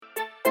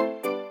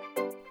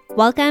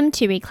Welcome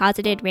to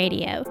Recloseted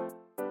Radio,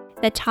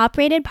 the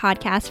top-rated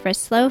podcast for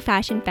slow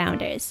fashion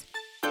founders.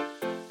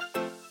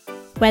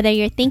 Whether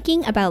you're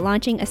thinking about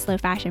launching a slow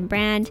fashion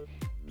brand,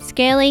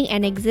 scaling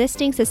an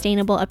existing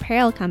sustainable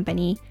apparel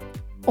company,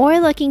 or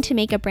looking to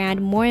make a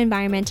brand more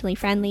environmentally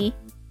friendly,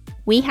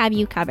 we have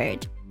you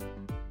covered.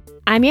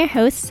 I'm your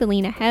host,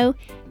 Selena Ho,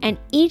 and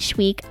each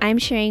week I'm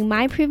sharing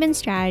my proven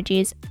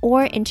strategies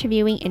or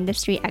interviewing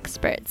industry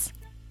experts.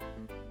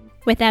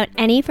 Without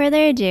any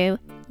further ado,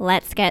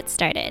 let's get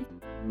started.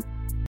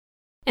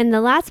 In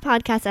the last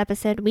podcast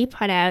episode we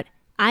put out,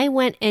 I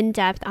went in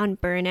depth on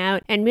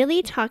burnout and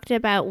really talked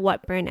about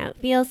what burnout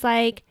feels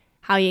like,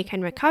 how you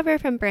can recover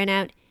from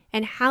burnout,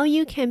 and how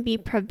you can be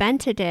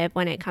preventative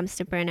when it comes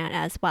to burnout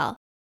as well.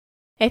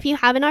 If you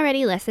haven't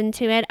already listened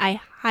to it, I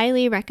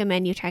highly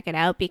recommend you check it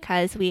out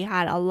because we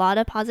had a lot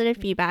of positive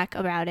feedback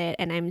about it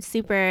and I'm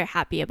super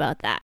happy about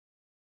that.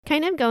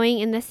 Kind of going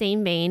in the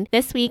same vein,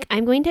 this week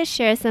I'm going to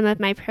share some of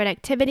my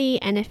productivity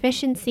and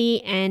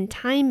efficiency and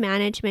time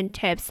management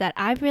tips that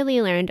I've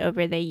really learned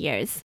over the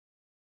years.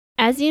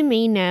 As you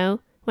may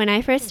know, when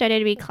I first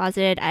started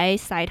Recloseted, I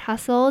side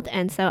hustled,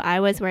 and so I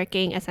was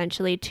working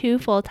essentially 2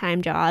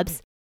 full-time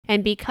jobs.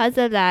 And because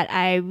of that,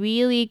 I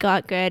really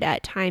got good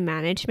at time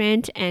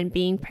management and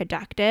being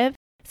productive.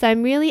 So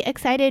I'm really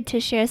excited to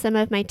share some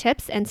of my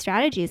tips and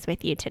strategies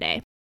with you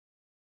today.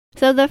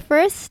 So the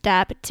first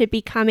step to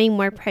becoming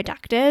more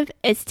productive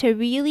is to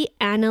really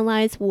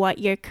analyze what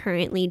you're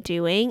currently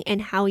doing and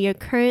how you're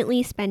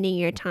currently spending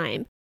your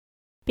time.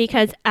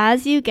 Because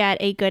as you get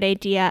a good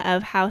idea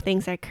of how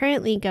things are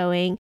currently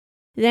going,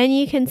 then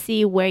you can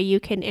see where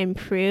you can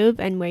improve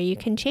and where you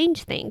can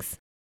change things.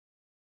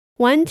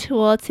 One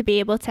tool to be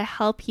able to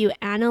help you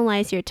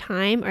analyze your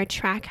time or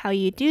track how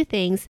you do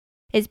things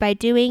is by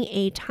doing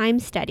a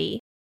time study.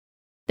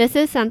 This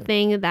is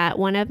something that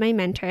one of my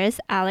mentors,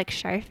 Alex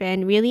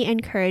Sharfin, really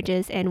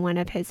encourages in one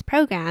of his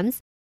programs.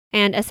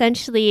 And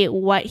essentially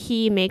what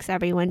he makes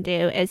everyone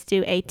do is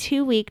do a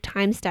 2-week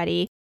time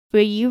study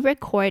where you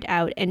record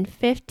out in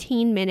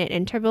 15-minute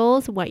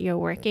intervals what you're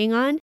working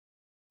on.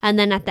 And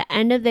then at the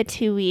end of the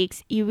 2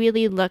 weeks, you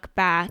really look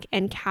back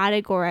and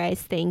categorize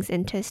things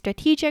into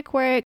strategic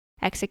work,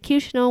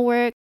 executional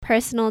work,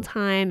 personal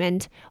time,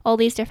 and all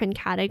these different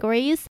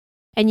categories.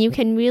 And you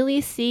can really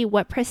see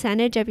what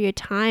percentage of your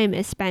time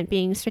is spent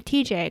being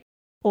strategic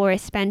or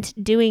spent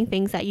doing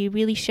things that you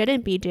really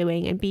shouldn't be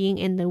doing and being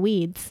in the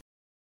weeds.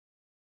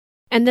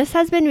 And this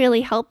has been really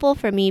helpful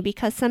for me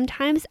because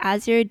sometimes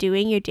as you're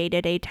doing your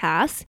day-to-day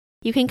tasks,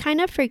 you can kind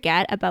of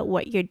forget about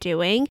what you're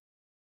doing.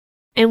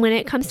 And when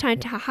it comes time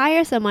to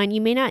hire someone,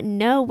 you may not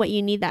know what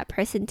you need that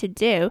person to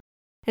do.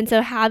 And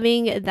so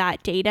having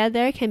that data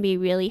there can be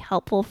really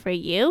helpful for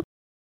you.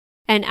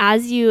 And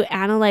as you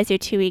analyze your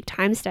 2-week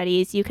time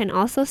studies, you can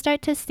also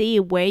start to see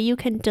where you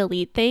can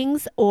delete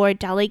things or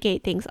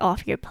delegate things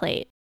off your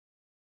plate.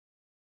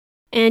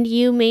 And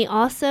you may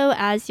also,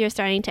 as you're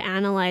starting to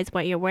analyze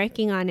what you're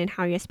working on and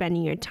how you're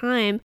spending your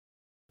time,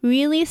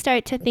 really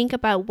start to think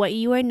about what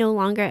you are no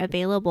longer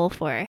available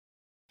for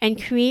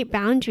and create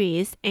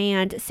boundaries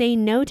and say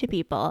no to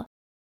people.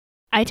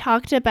 I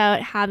talked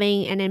about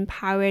having an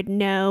empowered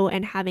no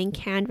and having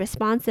canned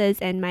responses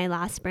in my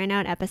last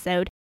burnout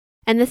episode,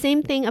 and the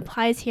same thing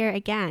applies here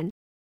again.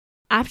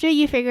 After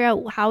you figure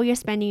out how you're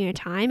spending your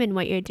time and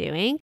what you're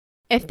doing,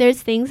 if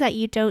there's things that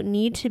you don't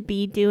need to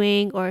be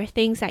doing or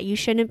things that you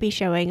shouldn't be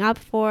showing up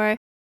for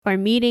or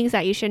meetings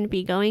that you shouldn't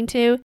be going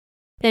to,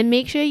 then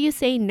make sure you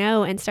say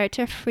no and start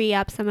to free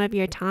up some of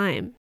your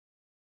time.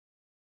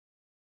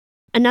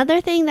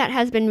 Another thing that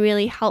has been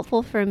really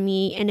helpful for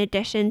me in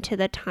addition to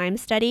the time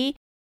study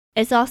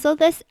is also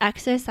this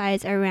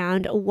exercise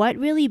around what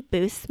really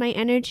boosts my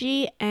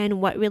energy and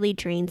what really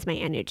drains my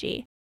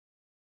energy.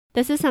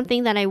 This is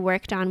something that I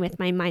worked on with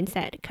my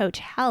mindset coach,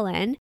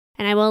 Helen,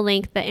 and I will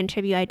link the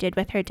interview I did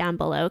with her down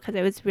below because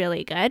it was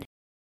really good.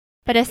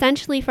 But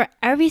essentially for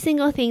every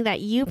single thing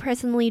that you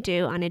personally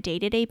do on a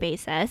day-to-day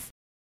basis,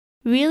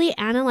 really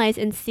analyze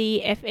and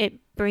see if it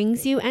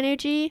brings you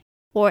energy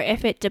or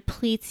if it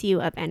depletes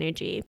you of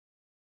energy.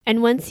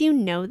 And once you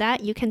know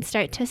that, you can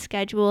start to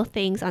schedule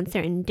things on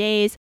certain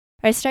days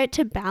or start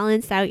to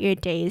balance out your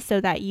days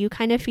so that you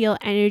kind of feel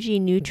energy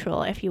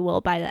neutral, if you will,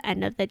 by the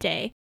end of the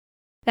day.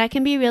 That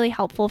can be really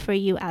helpful for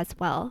you as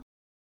well.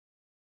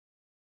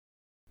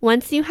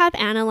 Once you have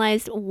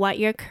analyzed what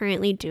you're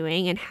currently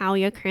doing and how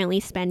you're currently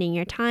spending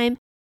your time,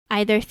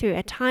 either through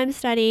a time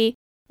study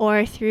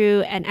or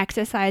through an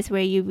exercise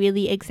where you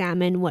really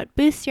examine what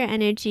boosts your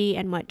energy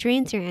and what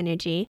drains your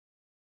energy,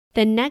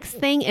 the next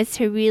thing is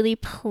to really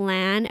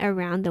plan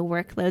around the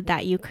workload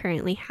that you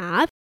currently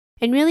have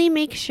and really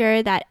make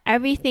sure that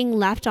everything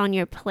left on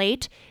your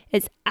plate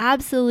is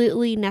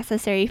absolutely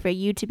necessary for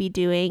you to be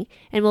doing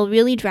and will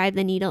really drive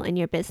the needle in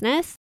your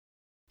business.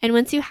 And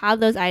once you have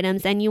those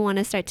items, then you want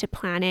to start to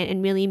plan it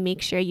and really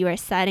make sure you are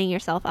setting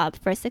yourself up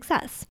for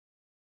success.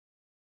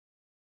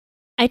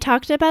 I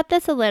talked about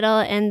this a little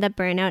in the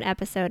burnout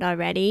episode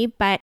already,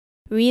 but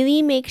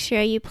really make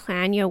sure you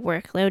plan your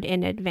workload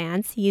in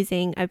advance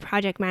using a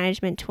project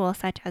management tool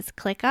such as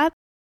ClickUp.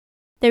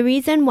 The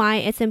reason why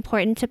it's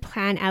important to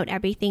plan out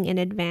everything in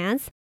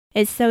advance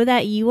is so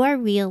that you are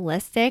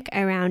realistic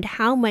around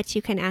how much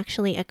you can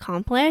actually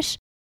accomplish,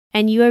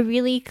 and you are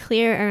really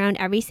clear around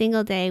every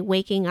single day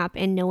waking up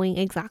and knowing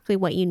exactly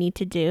what you need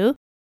to do,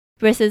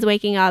 versus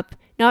waking up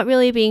not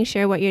really being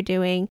sure what you're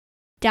doing,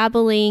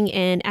 dabbling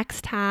in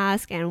X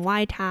task and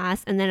Y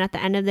task, and then at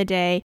the end of the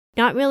day,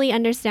 not really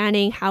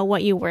understanding how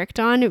what you worked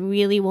on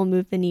really will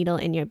move the needle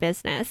in your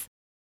business.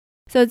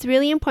 So it's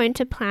really important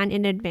to plan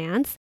in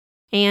advance.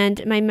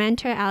 And my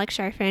mentor, Alex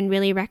Sharfin,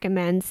 really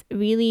recommends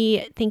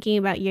really thinking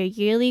about your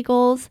yearly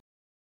goals,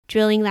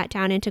 drilling that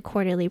down into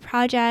quarterly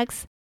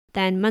projects,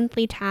 then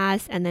monthly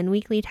tasks, and then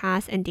weekly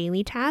tasks and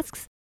daily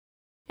tasks.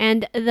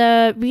 And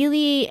the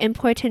really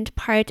important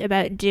part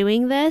about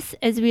doing this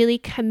is really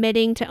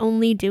committing to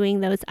only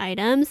doing those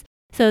items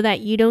so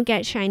that you don't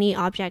get shiny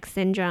object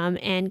syndrome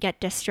and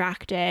get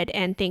distracted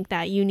and think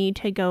that you need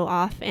to go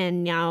off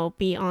and now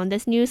be on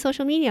this new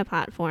social media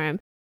platform,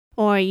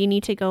 or you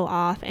need to go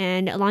off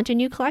and launch a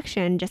new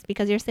collection just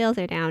because your sales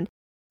are down.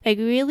 Like,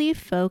 really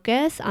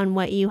focus on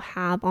what you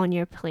have on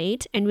your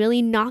plate and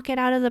really knock it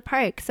out of the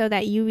park so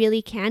that you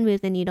really can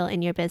move the needle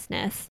in your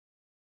business.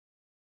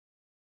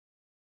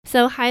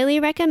 So highly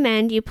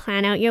recommend you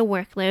plan out your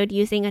workload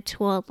using a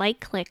tool like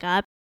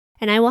ClickUp,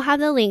 and I will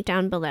have the link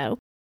down below.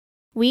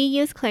 We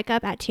use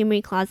ClickUp at Team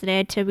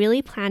Recloseted to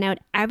really plan out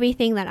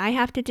everything that I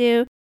have to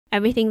do,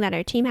 everything that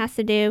our team has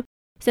to do,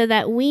 so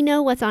that we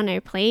know what's on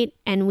our plate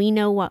and we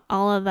know what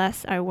all of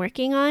us are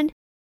working on.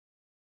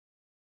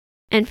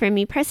 And for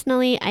me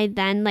personally, I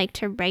then like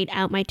to write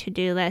out my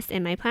to-do list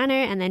in my planner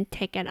and then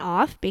tick it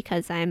off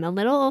because I'm a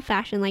little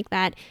old-fashioned like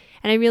that.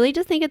 And I really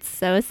just think it's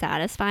so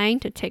satisfying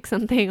to tick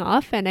something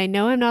off, and I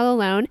know I'm not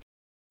alone.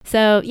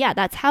 So yeah,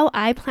 that's how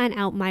I plan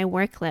out my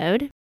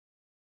workload.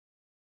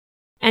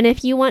 And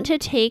if you want to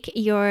take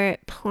your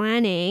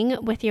planning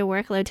with your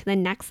workload to the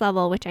next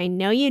level, which I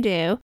know you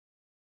do,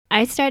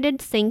 I started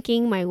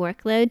syncing my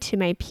workload to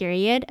my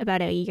period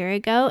about a year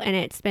ago, and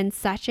it's been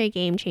such a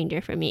game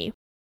changer for me.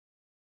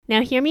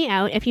 Now, hear me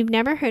out. If you've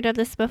never heard of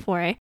this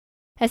before,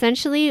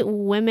 essentially,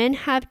 women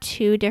have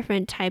two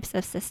different types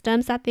of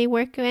systems that they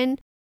work in.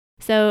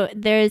 So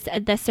there's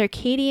the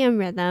circadian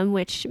rhythm,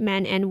 which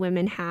men and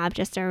women have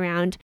just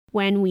around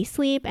when we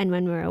sleep and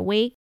when we're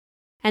awake.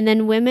 And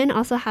then women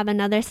also have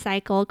another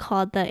cycle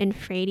called the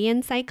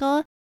infradian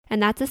cycle,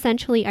 and that's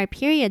essentially our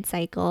period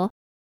cycle.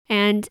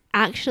 And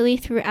actually,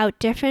 throughout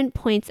different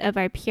points of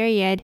our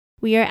period,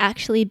 we are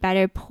actually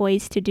better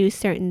poised to do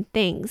certain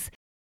things.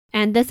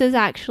 And this is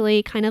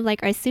actually kind of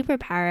like our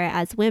superpower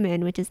as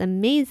women, which is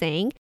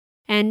amazing.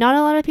 And not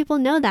a lot of people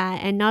know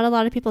that, and not a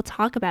lot of people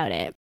talk about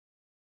it.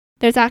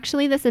 There's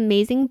actually this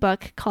amazing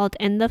book called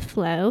In the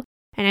Flow,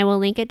 and I will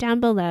link it down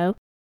below.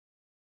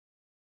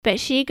 But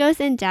she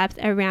goes in depth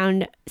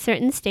around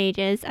certain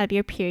stages of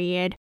your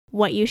period,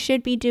 what you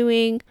should be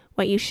doing,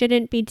 what you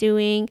shouldn't be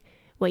doing,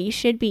 what you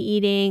should be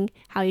eating,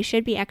 how you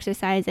should be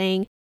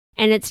exercising.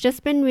 And it's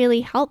just been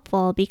really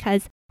helpful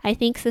because I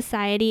think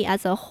society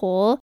as a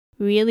whole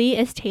really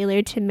is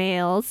tailored to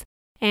males,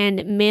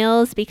 and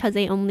males, because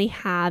they only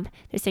have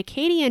the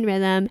circadian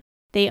rhythm,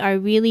 they are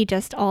really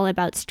just all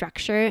about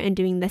structure and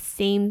doing the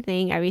same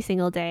thing every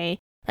single day,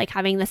 like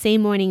having the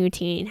same morning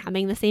routine,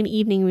 having the same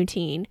evening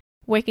routine,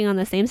 working on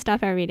the same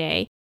stuff every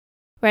day.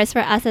 Whereas for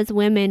us as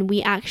women,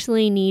 we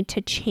actually need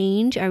to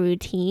change our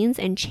routines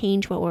and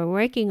change what we're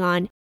working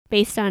on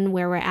based on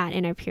where we're at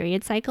in our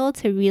period cycle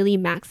to really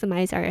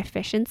maximize our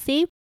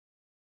efficiency.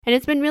 And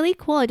it's been really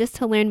cool just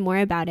to learn more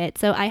about it.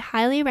 So I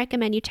highly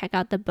recommend you check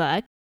out the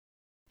book.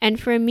 And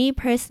for me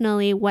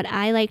personally, what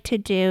I like to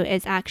do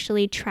is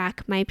actually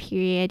track my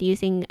period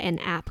using an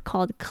app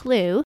called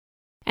Clue.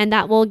 And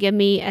that will give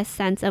me a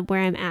sense of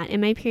where I'm at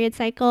in my period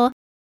cycle.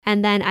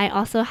 And then I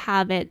also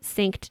have it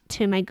synced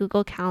to my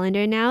Google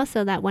Calendar now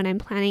so that when I'm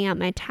planning out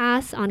my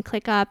tasks on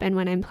ClickUp and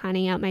when I'm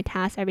planning out my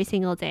tasks every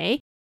single day,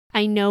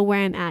 I know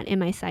where I'm at in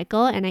my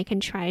cycle and I can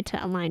try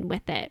to align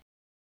with it.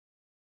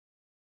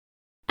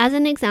 As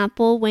an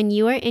example, when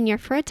you are in your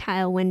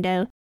fertile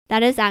window,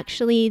 that is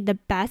actually the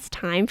best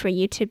time for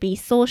you to be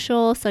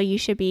social. So you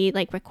should be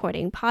like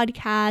recording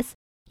podcasts,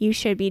 you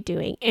should be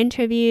doing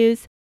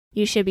interviews,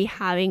 you should be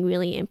having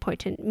really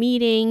important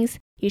meetings,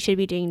 you should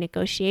be doing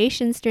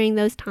negotiations during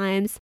those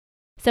times.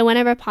 So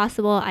whenever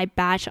possible, I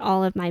batch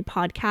all of my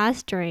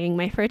podcasts during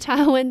my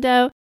fertile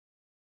window.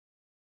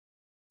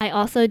 I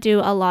also do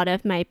a lot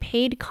of my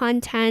paid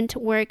content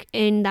work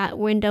in that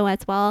window as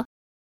well.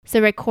 So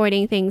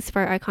recording things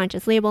for our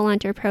Conscious Label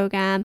Launcher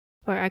program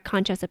or our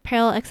Conscious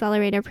Apparel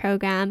Accelerator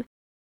program.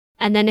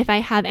 And then if I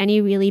have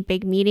any really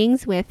big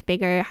meetings with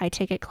bigger high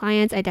ticket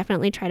clients, I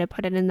definitely try to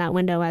put it in that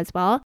window as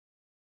well.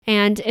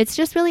 And it's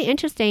just really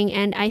interesting.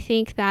 And I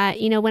think that,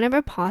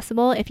 whenever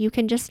possible, if you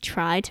can just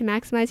try to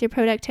maximize your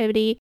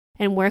productivity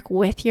and work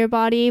with your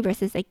body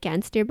versus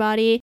against your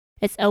body,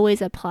 it's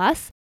always a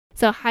plus.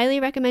 So highly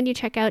recommend you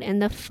check out In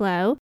the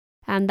Flow.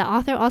 The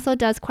author also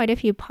does quite a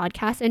few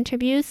podcast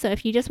interviews. So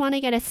if you just want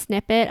to get a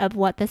snippet of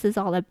what this is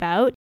all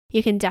about,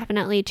 you can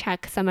definitely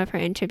check some of her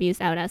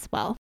interviews out as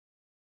well.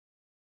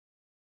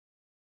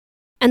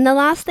 And the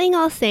last thing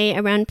I'll say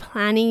around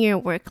planning your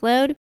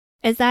workload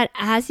is that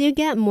as you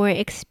get more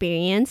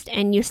experienced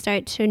and you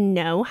start to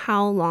know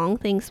how long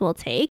things will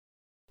take,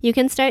 you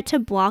can start to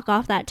block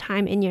off that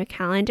time in your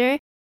calendar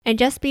and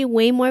just be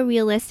way more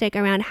realistic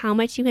around how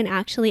much you can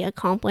actually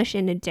accomplish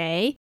in a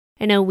day,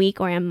 in a week,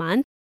 or a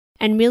month,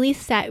 and really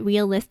set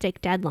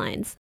realistic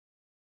deadlines.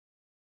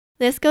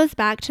 This goes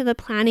back to the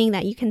planning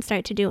that you can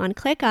start to do on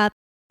ClickUp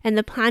and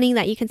the planning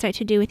that you can start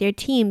to do with your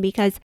team,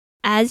 because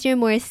as you're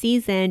more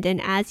seasoned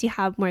and as you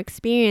have more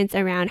experience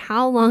around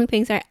how long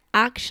things are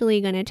actually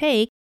going to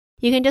take,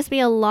 you can just be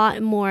a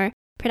lot more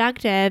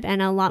productive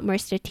and a lot more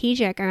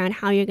strategic around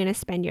how you're going to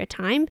spend your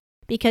time,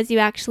 because you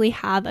actually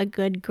have a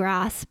good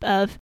grasp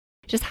of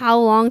just how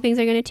long things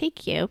are going to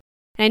take you.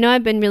 And I know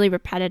I've been really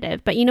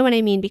repetitive, but you know what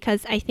I mean,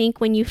 because I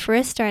think when you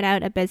first start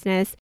out a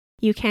business,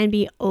 you can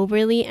be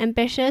overly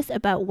ambitious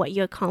about what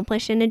you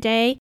accomplish in a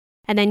day,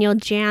 and then you'll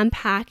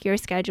jam-pack your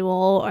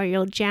schedule or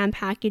you'll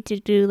jam-pack your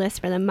to-do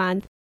list for the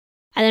month.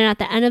 And then at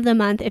the end of the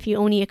month, if you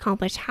only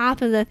accomplish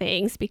half of the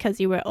things because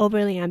you were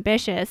overly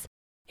ambitious,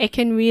 it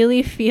can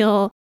really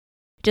feel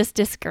just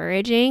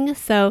discouraging.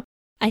 So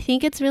I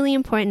think it's really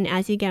important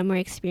as you get more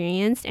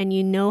experienced and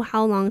you know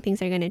how long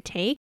things are going to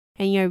take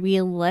and you're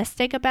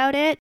realistic about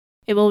it,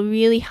 it will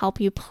really help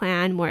you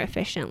plan more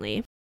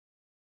efficiently.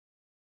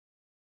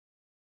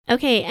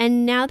 Okay,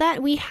 and now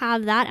that we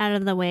have that out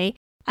of the way,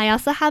 I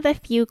also have a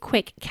few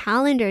quick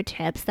calendar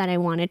tips that I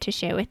wanted to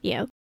share with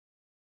you.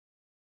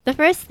 The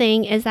first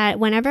thing is that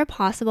whenever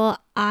possible,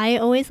 I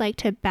always like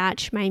to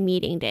batch my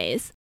meeting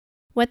days.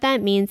 What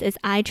that means is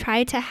I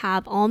try to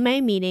have all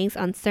my meetings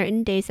on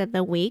certain days of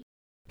the week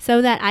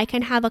so that I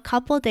can have a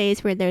couple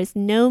days where there's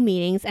no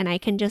meetings and I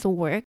can just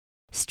work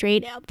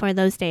straight up for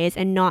those days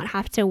and not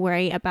have to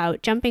worry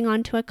about jumping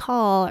onto a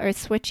call or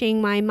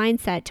switching my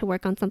mindset to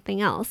work on something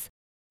else.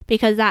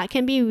 Because that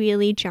can be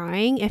really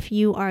jarring if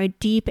you are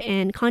deep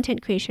in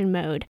content creation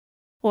mode,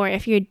 or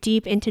if you're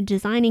deep into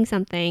designing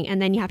something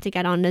and then you have to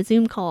get on a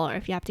Zoom call, or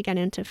if you have to get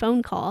into a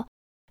phone call.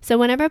 So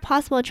whenever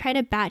possible, try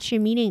to batch your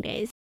meeting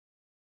days.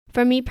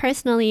 For me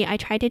personally, I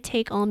try to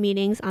take all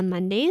meetings on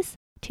Mondays,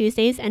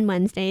 Tuesdays, and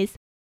Wednesdays,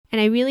 and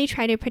I really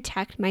try to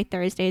protect my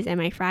Thursdays and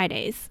my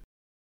Fridays.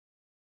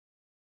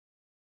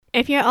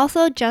 If you're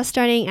also just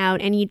starting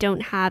out and you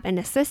don't have an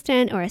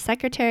assistant or a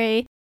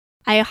secretary,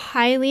 I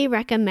highly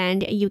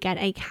recommend you get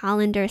a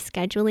calendar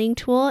scheduling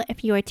tool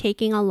if you are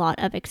taking a lot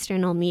of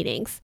external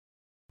meetings.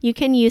 You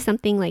can use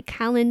something like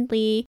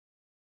Calendly,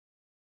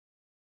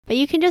 but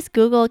you can just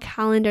Google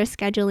calendar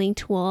scheduling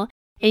tool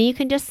and you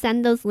can just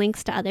send those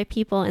links to other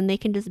people and they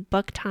can just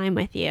book time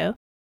with you.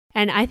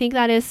 And I think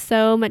that is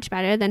so much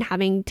better than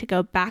having to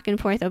go back and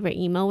forth over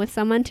email with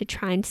someone to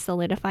try and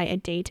solidify a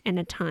date and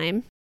a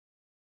time.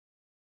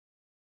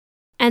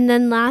 And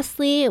then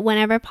lastly,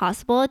 whenever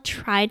possible,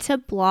 try to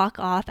block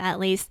off at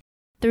least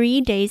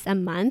 3 days a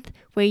month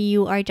where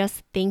you are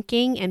just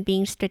thinking and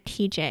being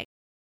strategic.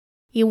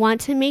 You want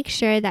to make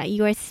sure that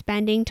you are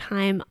spending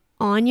time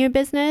on your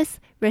business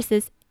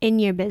versus in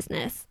your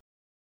business.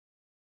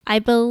 I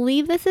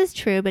believe this is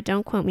true, but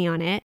don't quote me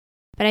on it.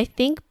 But I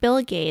think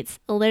Bill Gates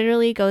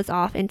literally goes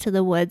off into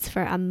the woods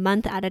for a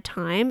month at a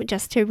time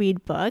just to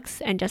read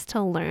books and just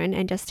to learn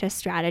and just to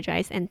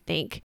strategize and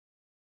think.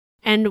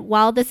 And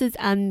while this is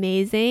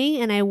amazing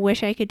and I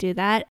wish I could do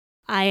that,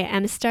 I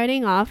am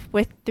starting off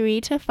with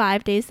 3 to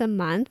 5 days a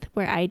month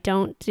where I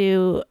don't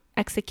do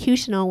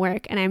executional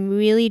work and I'm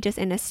really just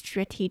in a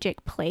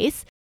strategic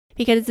place,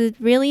 because it's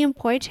really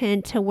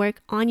important to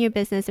work on your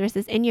business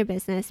versus in your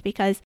business,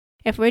 because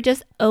if we're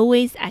just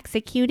always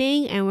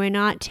executing and we're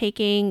not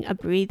taking a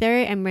breather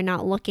and we're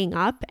not looking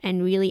up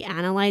and really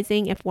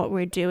analyzing if what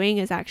we're doing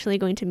is actually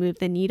going to move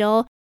the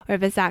needle or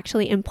if it's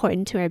actually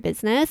important to our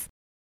business,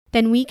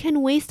 then we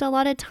can waste a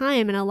lot of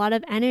time and a lot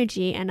of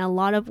energy and a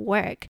lot of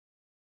work.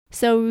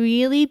 So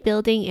really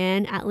building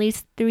in at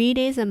least 3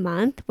 days a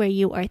month where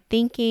you are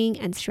thinking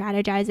and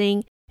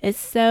strategizing is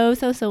so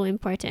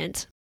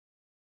important.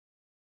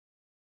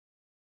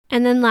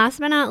 And then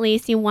last but not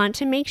least, you want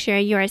to make sure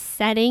you are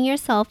setting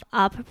yourself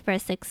up for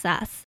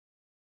success.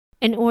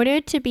 In order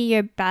to be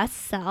your best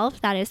self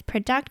that is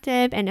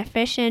productive and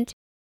efficient,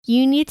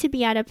 you need to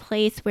be at a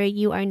place where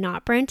you are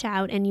not burnt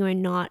out and you are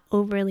not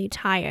overly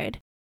tired.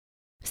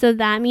 So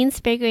that means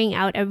figuring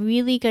out a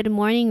really good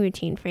morning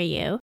routine for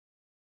you.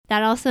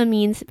 That also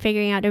means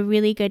figuring out a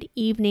really good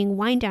evening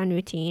wind-down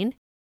routine.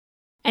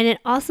 And it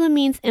also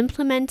means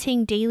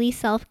implementing daily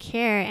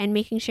self-care and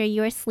making sure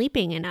you are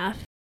sleeping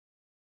enough.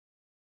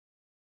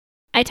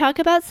 I talk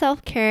about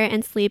self-care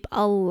and sleep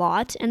a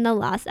lot in the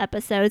last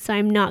episode, so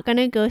I'm not going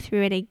to go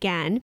through it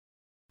again.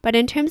 But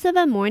in terms of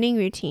a morning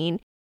routine,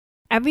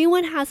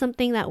 everyone has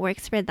something that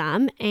works for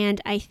them.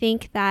 And I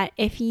think that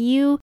if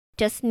you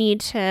just need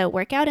to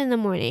work out in the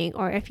morning,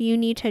 or if you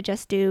need to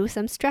just do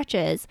some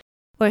stretches,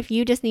 or if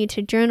you just need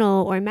to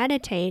journal or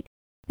meditate,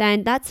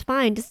 then that's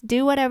fine. Just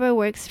do whatever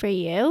works for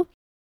you.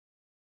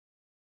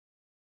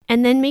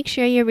 And then make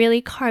sure you're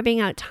really carving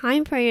out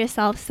time for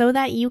yourself so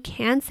that you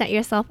can set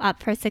yourself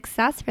up for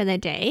success for the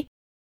day.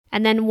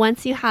 And then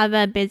once you have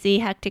a busy,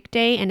 hectic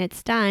day and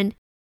it's done,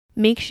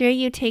 make sure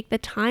you take the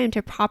time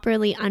to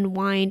properly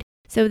unwind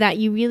so that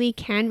you really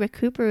can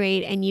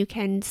recuperate and you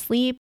can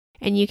sleep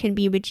and you can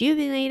be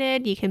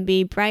rejuvenated, you can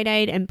be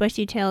bright-eyed and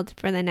bushy-tailed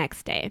for the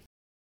next day.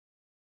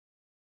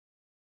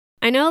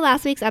 I know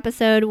last week's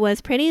episode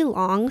was pretty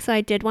long, so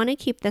I did want to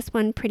keep this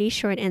one pretty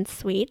short and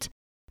sweet,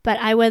 but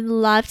I would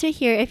love to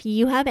hear if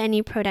you have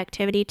any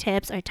productivity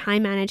tips or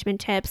time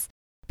management tips.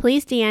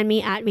 Please DM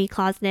me at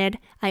Recloseted.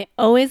 I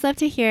always love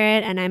to hear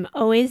it, and I'm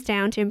always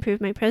down to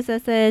improve my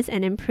processes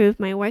and improve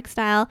my work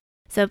style.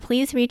 So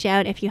please reach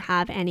out if you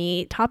have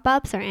any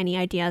top-ups or any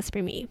ideas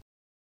for me.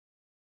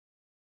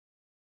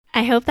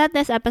 I hope that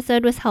this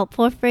episode was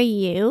helpful for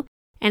you,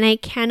 and I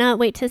cannot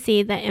wait to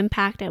see the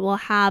impact it will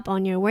have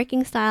on your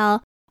working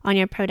style, on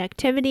your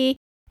productivity,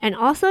 and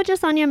also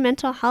just on your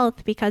mental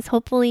health, because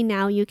hopefully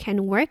now you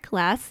can work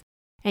less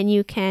and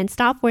you can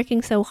stop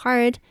working so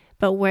hard,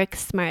 but work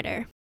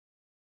smarter.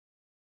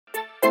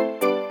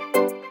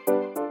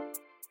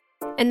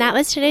 And that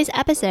was today's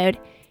episode.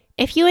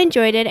 If you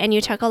enjoyed it and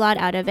you took a lot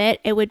out of it,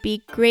 it would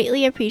be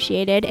greatly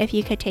appreciated if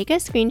you could take a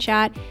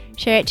screenshot,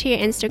 share it to your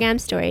Instagram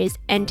stories,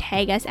 and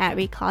tag us at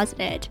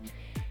Recloseted.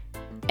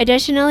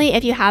 Additionally,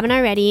 if you haven't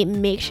already,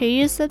 make sure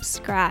you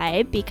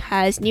subscribe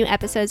because new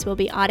episodes will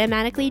be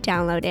automatically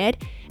downloaded,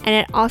 and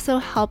it also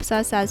helps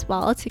us as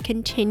well to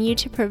continue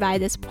to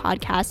provide this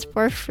podcast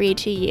for free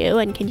to you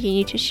and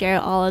continue to share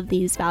all of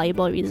these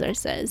valuable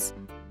resources.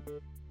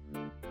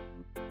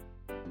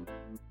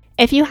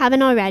 If you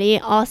haven't already,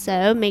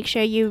 also make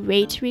sure you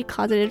rate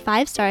Recloseted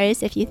 5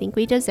 stars if you think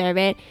we deserve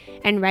it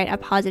and write a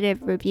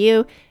positive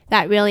review.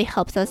 That really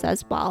helps us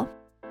as well.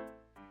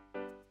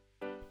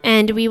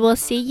 And we will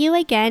see you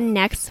again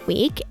next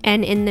week.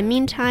 And in the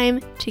meantime,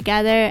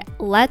 together,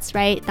 let's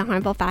right the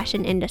harmful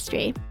fashion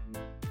industry.